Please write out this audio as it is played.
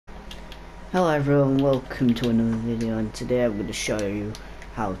Hello everyone, welcome to another video, and today I'm going to show you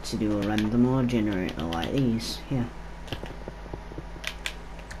how to do a random ore generator like these here.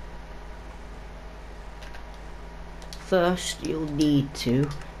 First you'll need to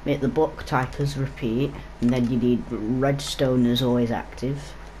make the block type as repeat, and then you need redstone as always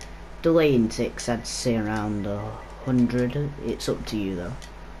active. Delaying ticks I'd say around 100, it's up to you though.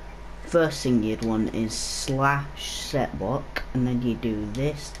 First thing you'd want is /set block, and then you do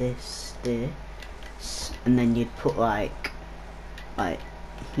this, and then you'd put like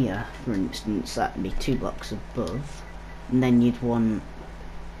here for instance, that'd be 2 blocks above, and then you'd want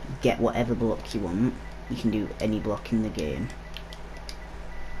get whatever block you want. You can do any block in the game,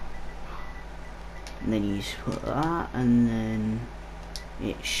 and then you just put that, and then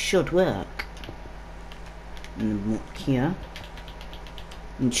it should work. And then look here.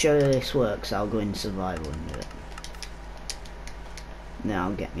 And show you this works, I'll go in survival and do it. Now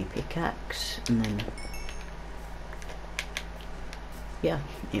I'll get me pickaxe, and then yeah,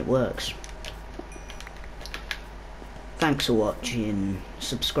 it works. Thanks for watching,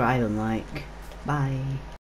 subscribe and like, bye.